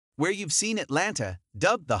where you've seen Atlanta,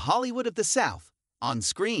 dubbed the Hollywood of the South, on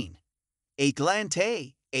screen.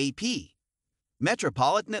 Atlanta, AP.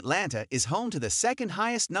 Metropolitan Atlanta is home to the second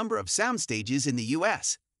highest number of soundstages in the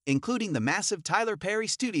U.S., including the massive Tyler Perry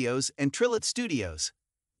Studios and Trillet Studios.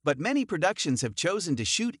 But many productions have chosen to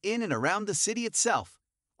shoot in and around the city itself,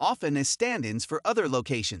 often as stand-ins for other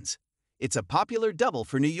locations. It's a popular double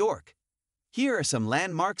for New York. Here are some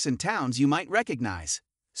landmarks and towns you might recognize.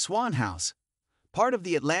 Swan House. Part of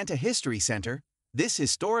the Atlanta History Center, this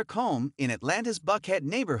historic home in Atlanta's Buckhead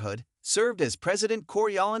neighborhood served as President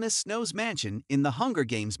Coriolanus Snow's mansion in the Hunger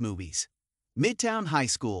Games movies. Midtown High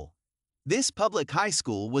School. This public high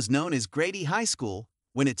school was known as Grady High School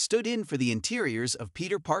when it stood in for the interiors of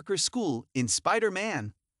Peter Parker's school in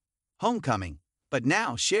Spider-Man: Homecoming, but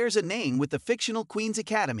now shares a name with the fictional Queen's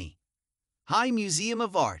Academy. High Museum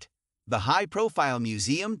of Art. The high-profile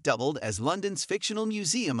museum doubled as London's fictional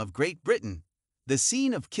Museum of Great Britain, the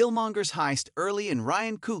scene of Killmonger's heist early in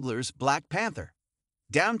Ryan Coogler's Black Panther.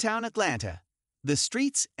 Downtown Atlanta. The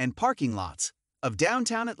streets and parking lots of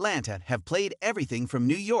downtown Atlanta have played everything from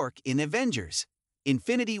New York in Avengers: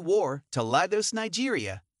 Infinity War to Lagos,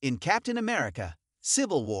 Nigeria in Captain America: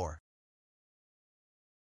 Civil War.